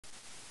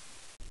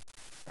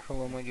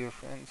Hello, my dear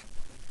friends.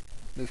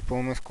 This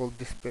poem is called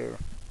Despair.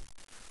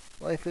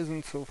 Life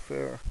isn't so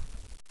fair.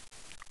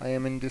 I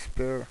am in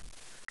despair.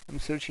 I'm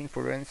searching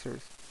for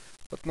answers,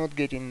 but not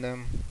getting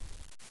them.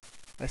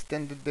 I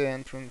stand at the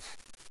entrance.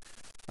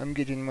 I'm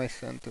getting my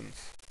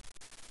sentence.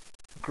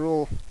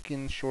 Cruel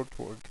King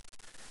Shortword.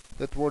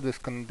 That word is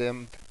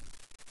condemned.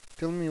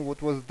 Tell me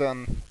what was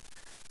done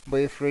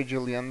by a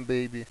fragile young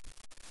baby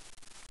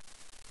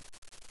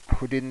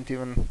who didn't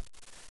even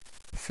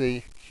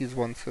say his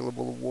one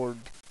syllable word.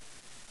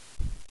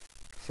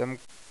 Some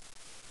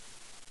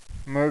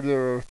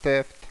murder or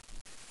theft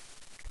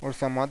or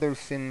some other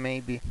sin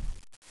maybe.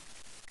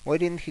 Why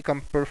didn't he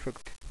come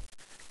perfect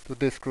to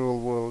this cruel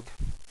world?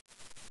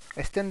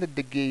 I stand at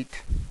the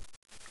gate.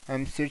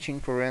 I'm searching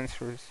for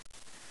answers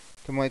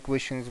to my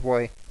questions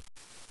why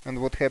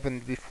and what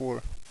happened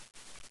before.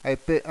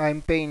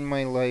 I'm paying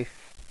my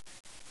life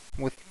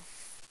with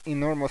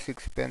enormous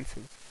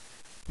expenses.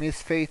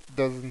 Miss Faith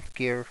doesn't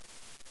care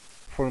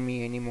for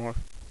me anymore.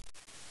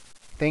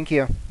 Thank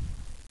you.